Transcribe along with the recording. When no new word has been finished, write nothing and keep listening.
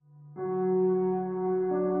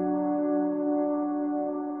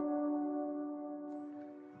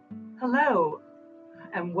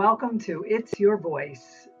and welcome to It's Your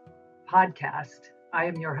Voice podcast. I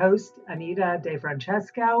am your host, Anita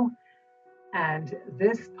DeFrancesco, and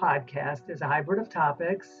this podcast is a hybrid of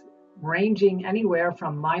topics ranging anywhere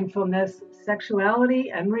from mindfulness,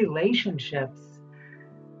 sexuality, and relationships.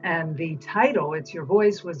 And the title, It's Your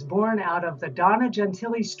Voice, was born out of the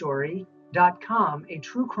DonnaGentiliStory.com, a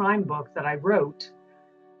true crime book that I wrote,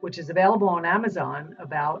 which is available on Amazon,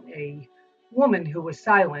 about a woman who was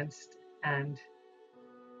silenced and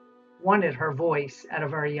wanted her voice at a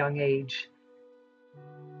very young age.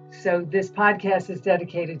 So this podcast is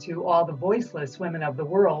dedicated to all the voiceless women of the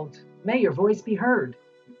world. May your voice be heard.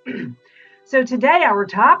 So today our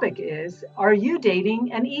topic is, are you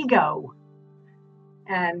dating an ego?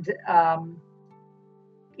 And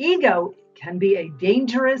ego can be a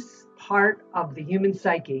dangerous part of the human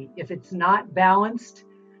psyche if it's not balanced,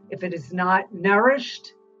 if it is not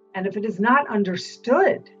nourished, and if it is not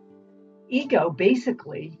understood. Ego,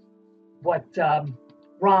 basically, what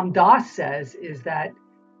Ram Dass says is that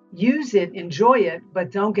use it, enjoy it,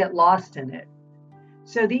 but don't get lost in it.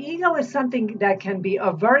 So the ego is something that can be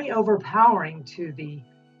very overpowering to the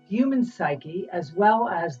human psyche, as well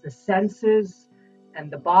as the senses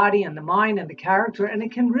and the body and the mind and the character, and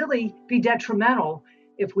it can really be detrimental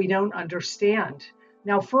if we don't understand.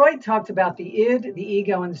 Now, Freud talked about the id, the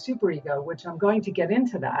ego, and the superego, which I'm going to get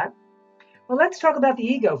into that. Well, let's talk about the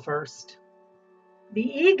ego first. The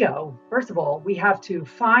ego, first of all, we have to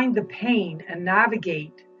find the pain and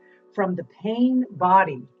navigate from the pain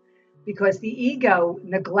body, because the ego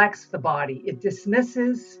neglects the body. It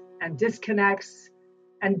dismisses and disconnects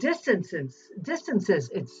and distances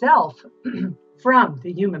itself from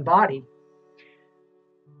the human body.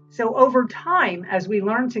 So over time, as we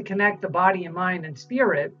learn to connect the body and mind and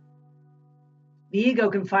spirit, the ego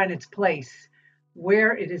can find its place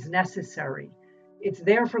where it is necessary. It's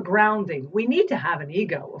there for grounding. We need to have an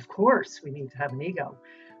ego. Of course, we need to have an ego.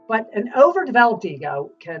 But an overdeveloped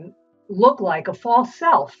ego can look like a false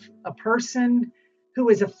self, a person who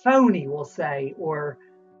is a phony, we'll say, or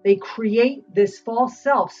they create this false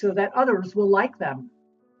self so that others will like them.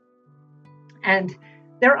 And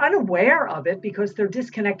they're unaware of it because they're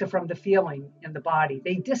disconnected from the feeling in the body.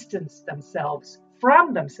 They distance themselves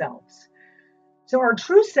from themselves. So our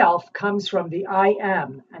true self comes from the I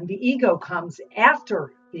am, and the ego comes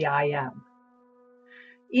after the I am.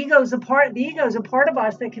 The ego is a part of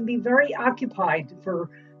us that can be very occupied for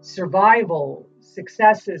survival,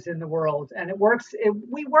 successes in the world, and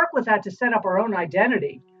we work with that to set up our own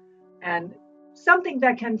identity and something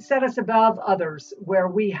that can set us above others, where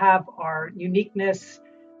we have our uniqueness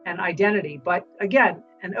and identity. But again,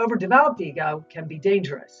 an overdeveloped ego can be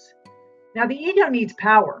dangerous. Now, the ego needs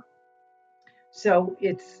power. So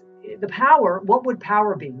it's the power. What would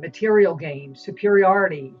power be? Material gain,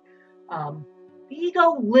 superiority. The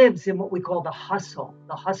ego lives in what we call the hustle.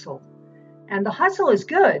 And the hustle is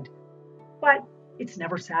good, but it's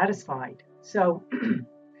never satisfied. So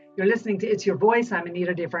you're listening to It's Your Voice. I'm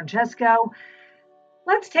Anita DeFrancesco.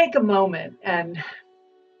 Let's take a moment and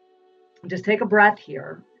just take a breath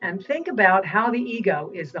here and think about how the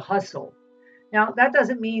ego is the hustle. Now, that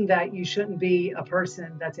doesn't mean that you shouldn't be a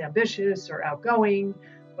person that's ambitious or outgoing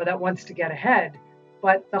or that wants to get ahead,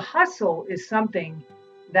 but the hustle is something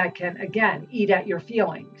that can, again, eat at your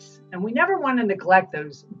feelings. And we never want to neglect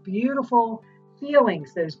those beautiful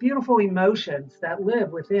feelings, those beautiful emotions that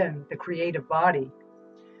live within the creative body.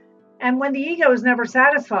 And when the ego is never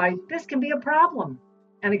satisfied, this can be a problem.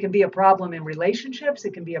 And it can be a problem in relationships.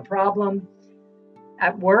 It can be a problem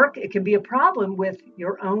at work. It can be a problem with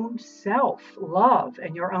your own self-love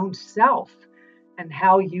and your own self and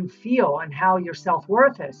how you feel and how your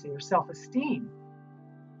self-worth is, your self-esteem.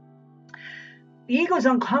 The ego is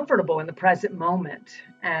uncomfortable in the present moment.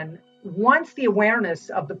 And once the awareness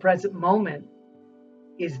of the present moment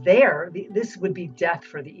is there, this would be death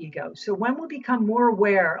for the ego. So when we become more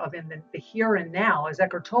aware of in the here and now, as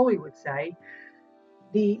Eckhart Tolle would say,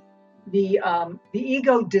 the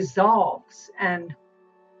ego dissolves. And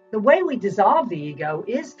the way we dissolve the ego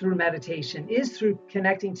is through meditation, is through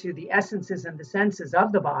connecting to the essences and the senses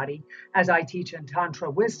of the body, as I teach in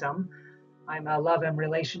Tantra Wisdom. I'm a love and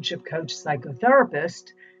relationship coach,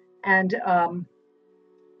 psychotherapist. And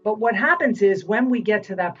but what happens is when we get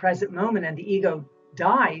to that present moment and the ego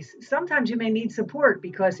dies, sometimes you may need support,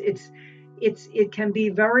 because it can be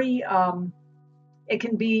very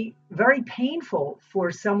painful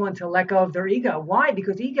for someone to let go of their ego. Why?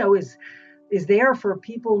 Because ego is there for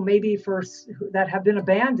people maybe that have been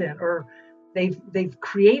abandoned, or they've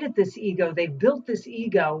created this ego, they've built this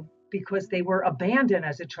ego because they were abandoned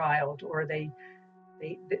as a child, or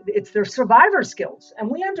it's their survivor skills. And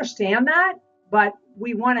we understand that, but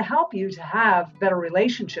we want to help you to have better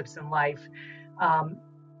relationships in life,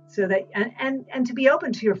 so that and to be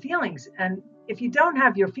open to your feelings. And if you don't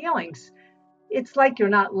have your feelings, it's like you're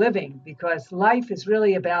not living, because life is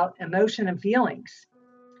really about emotion and feelings.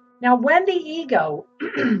 Now, when the ego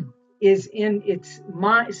is in its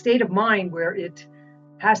state of mind where it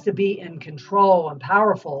has to be in control and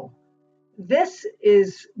powerful, this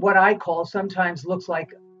is what I call, sometimes looks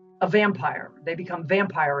like a vampire. They become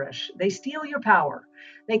vampire-ish. They steal your power.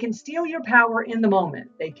 They can steal your power in the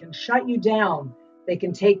moment. They can shut you down. They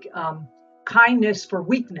can take kindness for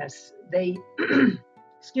weakness. They,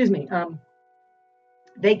 excuse me,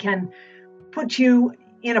 they can put you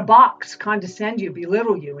in a box, condescend you,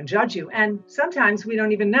 belittle you, and judge you. And sometimes we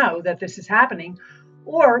don't even know that this is happening,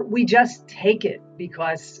 or we just take it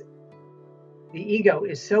because the ego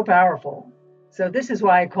is so powerful. So this is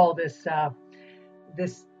why I call this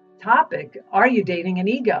this topic, are you dating an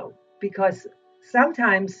ego? Because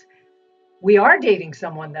sometimes we are dating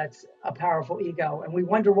someone that's a powerful ego, and we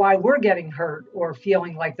wonder why we're getting hurt or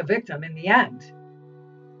feeling like the victim in the end.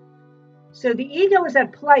 So the ego is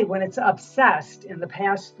at play when it's obsessed in the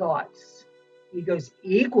past thoughts. Ego's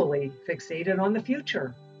equally fixated on the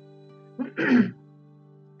future.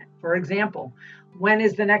 For example, when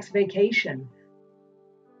is the next vacation?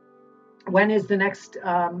 When is the next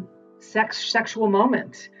sexual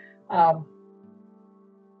moment? The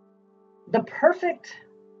perfect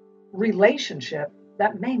relationship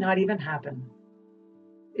that may not even happen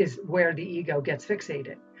is where the ego gets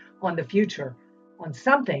fixated on the future, on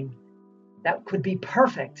something that could be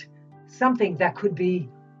perfect, something that could be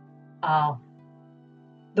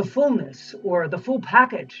the fullness or the full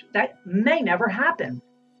package that may never happen,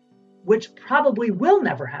 which probably will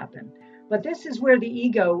never happen. But this is where the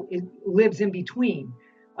ego lives in between,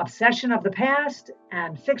 obsession of the past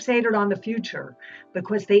and fixated on the future,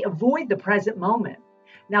 because they avoid the present moment.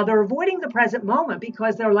 Now, they're avoiding the present moment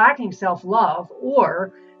because they're lacking self-love,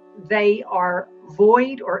 or they are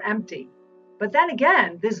void or empty. But then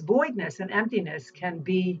again, this voidness and emptiness can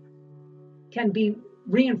be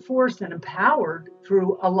reinforced and empowered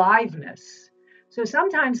through aliveness. So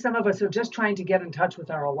sometimes some of us are just trying to get in touch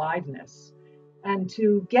with our aliveness. And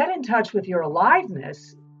to get in touch with your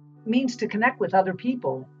aliveness means to connect with other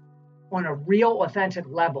people on a real, authentic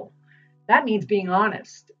level. That means being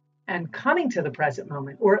honest and coming to the present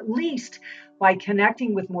moment, or at least by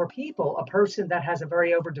connecting with more people. A person that has a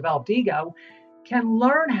very overdeveloped ego can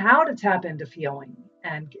learn how to tap into feeling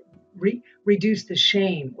and reduce the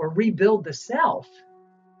shame or rebuild the self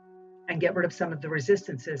and get rid of some of the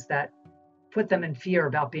resistances that put them in fear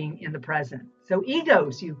about being in the present. So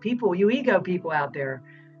egos, you ego people out there,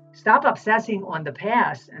 stop obsessing on the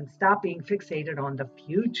past and stop being fixated on the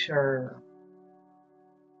future.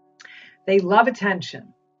 They love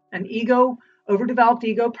attention. An overdeveloped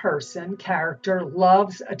ego person character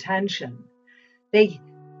loves attention. They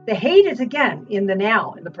hate it again in the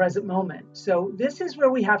now, in the present moment. So this is where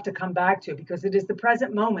we have to come back to, because it is the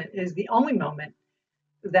present moment, is the only moment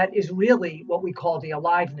that is really what we call the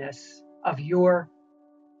aliveness of your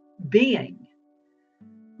being.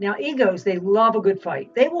 Now, egos, they love a good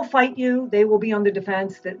fight. They will fight you. They will be on the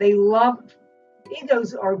defense.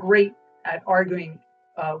 Egos are great at arguing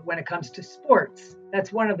when it comes to sports.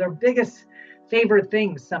 That's one of their biggest favorite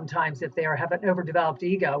things sometimes, if they have an overdeveloped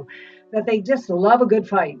ego, that they just love a good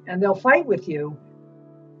fight. And they'll fight with you,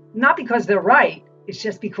 not because they're right. It's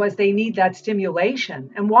just because they need that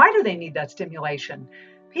stimulation. And why do they need that stimulation?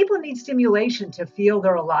 People need stimulation to feel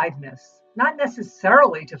their aliveness, not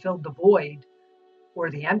necessarily to fill the void or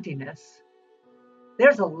the emptiness.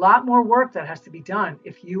 There's a lot more work that has to be done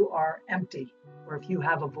if you are empty or if you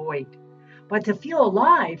have a void. But to feel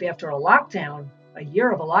alive after a lockdown, a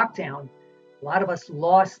year of a lockdown, a lot of us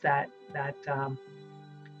lost that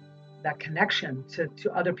connection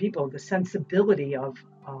to other people, the sensibility of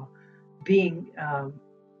being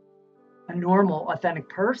a normal, authentic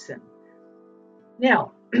person.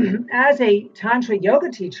 Now, as a Tantra yoga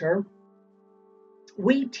teacher,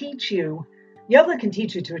 we teach you, yoga can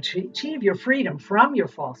teach you to achieve your freedom from your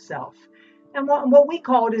false self. And what we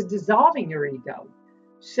call it is dissolving your ego.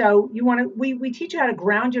 So we teach you how to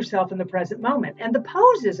ground yourself in the present moment. And the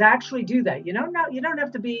poses actually do that. You don't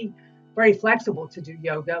have to be very flexible to do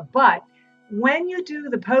yoga, but when you do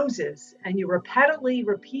the poses and you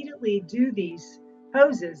repeatedly do these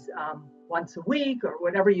poses once a week or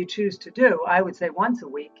whatever you choose to do, I would say once a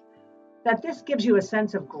week, that this gives you a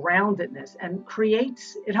sense of groundedness and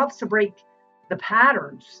it helps to break the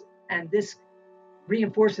patterns. And this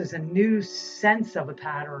reinforces a new sense of a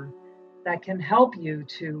pattern that can help you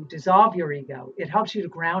to dissolve your ego. It helps you to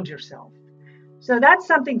ground yourself. So that's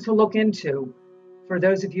something to look into. for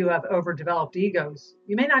those of you who have overdeveloped egos,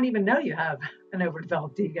 you may not even know you have an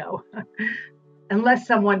overdeveloped ego unless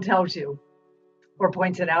someone tells you or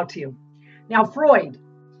points it out to you. Now, Freud,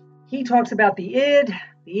 he talks about the id,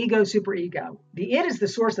 the ego, superego. The id is the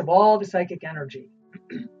source of all the psychic energy.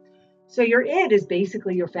 So your id is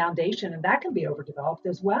basically your foundation, and that can be overdeveloped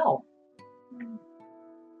as well.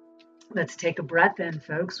 Let's take a breath in,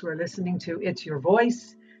 folks. We're listening to It's Your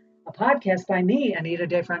Voice, a podcast by me, Anita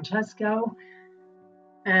DeFrancesco.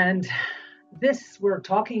 And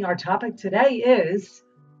our topic today is,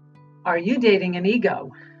 are you dating an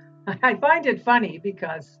ego? I find it funny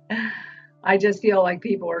because I just feel like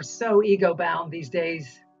people are so ego bound these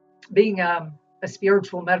days. Being a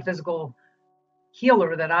spiritual, metaphysical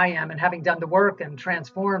healer that I am, and having done the work and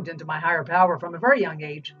transformed into my higher power from a very young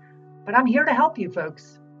age. But I'm here to help you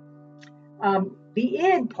folks. The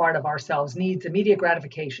id part of ourselves needs immediate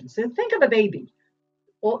gratification. So think of a baby.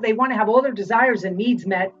 They want to have all their desires and needs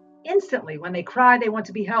met instantly. When they cry, they want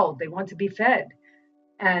to be held. They want to be fed.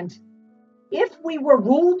 And if we were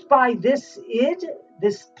ruled by this id,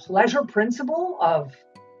 this pleasure principle of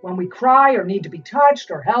when we cry or need to be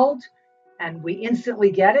touched or held, and we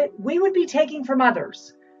instantly get it, we would be taking from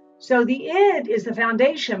others. So the id is the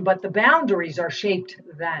foundation, but the boundaries are shaped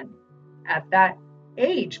then at that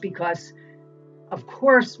age, because of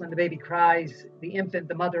course, when the baby cries, the infant,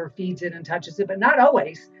 the mother feeds it and touches it, but not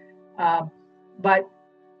always. But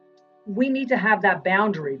we need to have that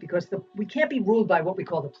boundary, because we can't be ruled by what we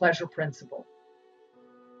call the pleasure principle.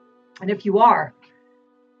 And if you are,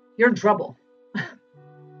 you're in trouble.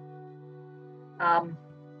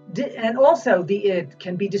 And also the id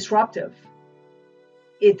can be disruptive.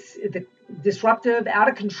 It's disruptive, out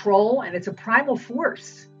of control, and it's a primal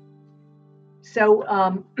force.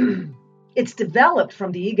 So it's developed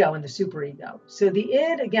from the ego and the superego. So the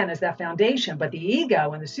id, again, is that foundation, but the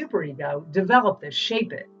ego and the superego develop this,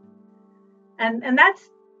 shape it. And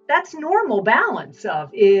that's normal balance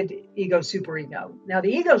of id, ego, superego. Now, the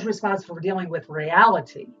ego is responsible for dealing with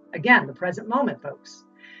reality. Again, the present moment, folks.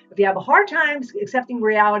 If you have a hard time accepting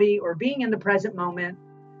reality or being in the present moment,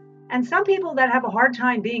 and some people that have a hard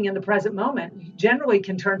time being in the present moment generally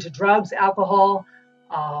can turn to drugs, alcohol,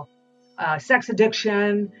 sex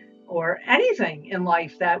addiction, or anything in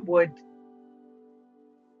life that would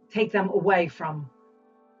take them away from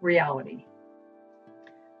reality.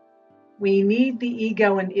 We need the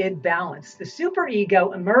ego and id balance. The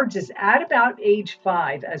superego emerges at about age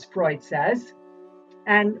 5, as Freud says.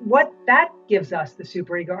 And what that gives us, the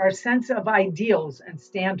superego, are a sense of ideals and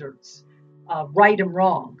standards, right and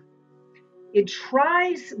wrong.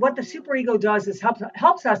 What the superego does is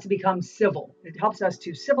helps us to become civil. It helps us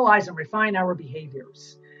to civilize and refine our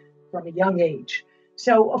behaviors from a young age.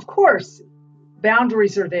 So, of course,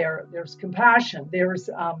 boundaries are there. There's compassion. There's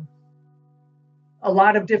a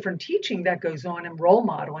lot of different teaching that goes on and role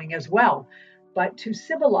modeling as well, but to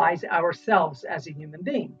civilize ourselves as a human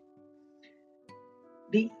being.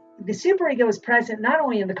 The superego is present not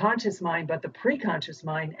only in the conscious mind, but the preconscious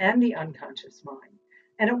mind and the unconscious mind.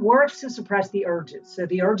 And it works to suppress the urges. So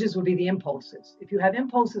the urges would be the impulses. If you have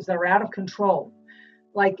impulses that are out of control,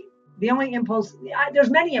 like the only impulse,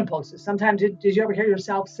 there's many impulses. Sometimes, did you ever hear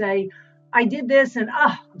yourself say, I did this and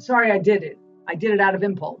I'm sorry I did it. I did it out of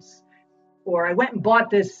impulse. Or I went and bought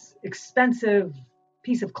this expensive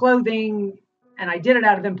piece of clothing and I did it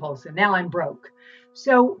out of impulse and now I'm broke.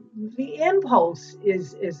 So the impulse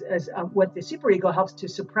is what the superego helps to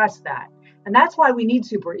suppress that. And that's why we need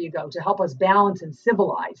superego, to help us balance and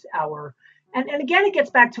civilize and again, it gets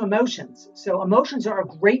back to emotions. So emotions are a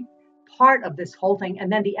great part of this whole thing.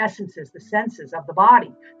 And then the essences, the senses of the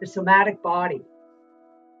body, the somatic body,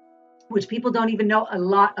 which people don't even know a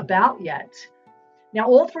lot about yet. Now,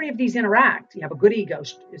 all three of these interact. You have a good ego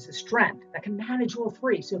is a strength that can manage all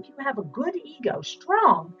three. So if you have a good ego,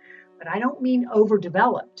 strong, but I don't mean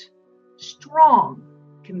overdeveloped, strong,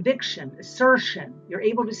 conviction, assertion, you're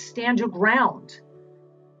able to stand your ground.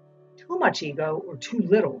 Too much ego or too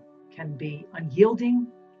little can be unyielding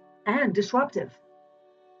and disruptive.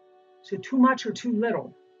 So too much or too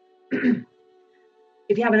little.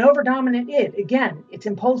 If you have an overdominant id, again, it's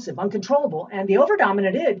impulsive, uncontrollable, and the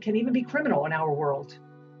overdominant id can even be criminal in our world.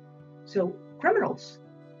 So criminals,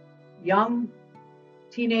 young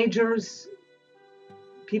teenagers,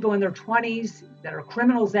 people in their 20s that are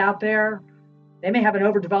criminals out there, they may have an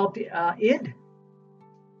overdeveloped id.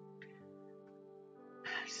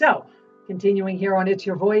 So, continuing here on It's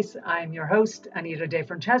Your Voice, I'm your host, Anita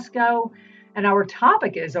DeFrancesco, and our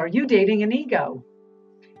topic is, are you dating an ego?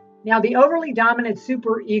 Now, the overly dominant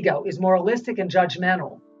superego is moralistic and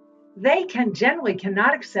judgmental. They generally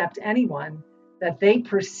cannot accept anyone that they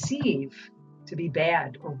perceive to be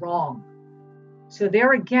bad or wrong. So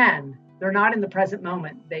there again, they're not in the present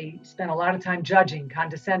moment. They spend a lot of time judging,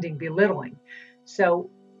 condescending, belittling. So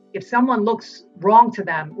if someone looks wrong to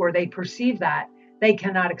them or they perceive that, they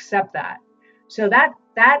cannot accept that. So that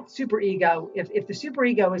superego, if the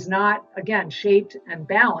superego is not, again, shaped and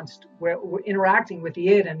balanced, we're interacting with the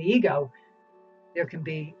id and the ego, there can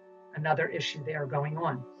be another issue there going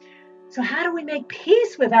on. So how do we make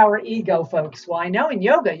peace with our ego, folks? Well, I know in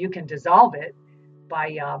yoga you can dissolve it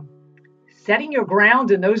by setting your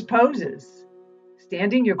ground in those poses,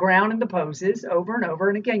 standing your ground in the poses over and over.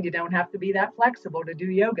 And again, you don't have to be that flexible to do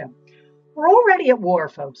yoga. We're already at war,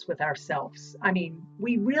 folks, with ourselves. I mean,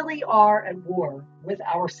 we really are at war with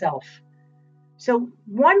ourselves. So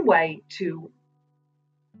one way to,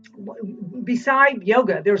 beside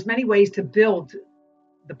yoga, there's many ways to build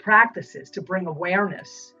the practices to bring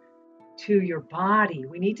awareness to your body.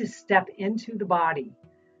 We need to step into the body.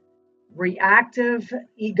 Reactive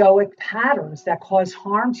egoic patterns that cause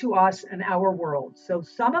harm to us and our world. So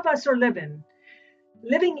some of us are living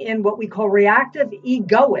in what we call reactive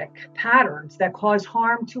egoic patterns that cause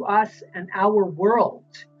harm to us and our world.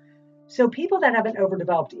 So people that have an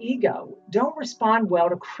overdeveloped ego don't respond well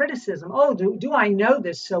to criticism. Oh, do I know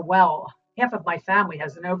this so well? Half of my family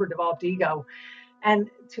has an overdeveloped ego.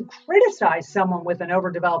 And to criticize someone with an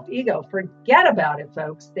overdeveloped ego, forget about it,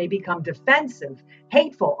 folks. They become defensive,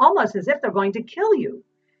 hateful, almost as if they're going to kill you.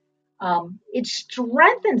 It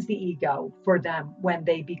strengthens the ego for them when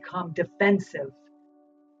they become defensive.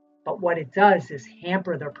 But what it does is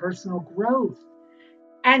hamper their personal growth.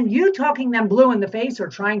 And you talking them blue in the face or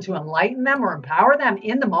trying to enlighten them or empower them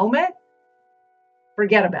in the moment,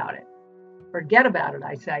 forget about it. Forget about it,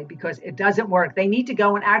 I say, because it doesn't work. They need to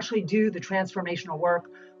go and actually do the transformational work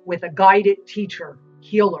with a guided teacher,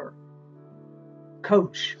 healer,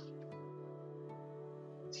 coach.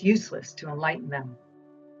 It's useless to enlighten them.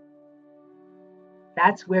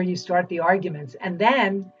 That's where you start the arguments. And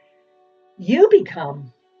then you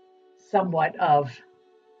become somewhat of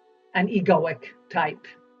an egoic type.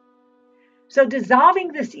 So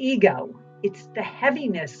dissolving this ego, it's the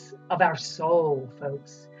heaviness of our soul,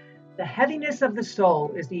 folks. The heaviness of the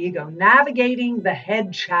soul is the ego, navigating the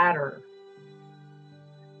head chatter.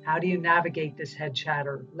 How do you navigate this head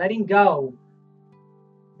chatter? Letting go,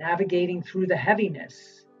 navigating through the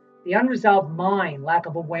heaviness, the unresolved mind, lack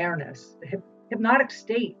of awareness, the hypnotic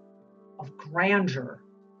state of grandeur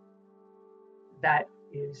that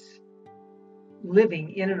is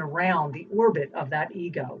living in and around the orbit of that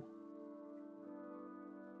ego.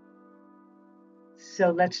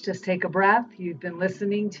 So let's just take a breath. You've been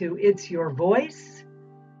listening to It's Your Voice.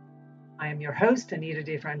 I am your host, Anita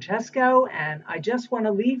DeFrancesco, and I just want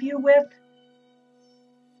to leave you with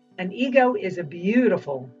an ego is a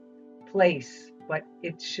beautiful place, but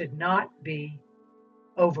it should not be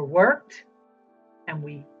overworked, and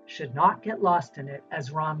we should not get lost in it,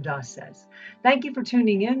 as Ram Dass says. Thank you for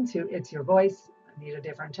tuning in to It's Your Voice, Anita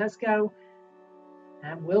DeFrancesco,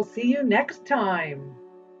 and we'll see you next time.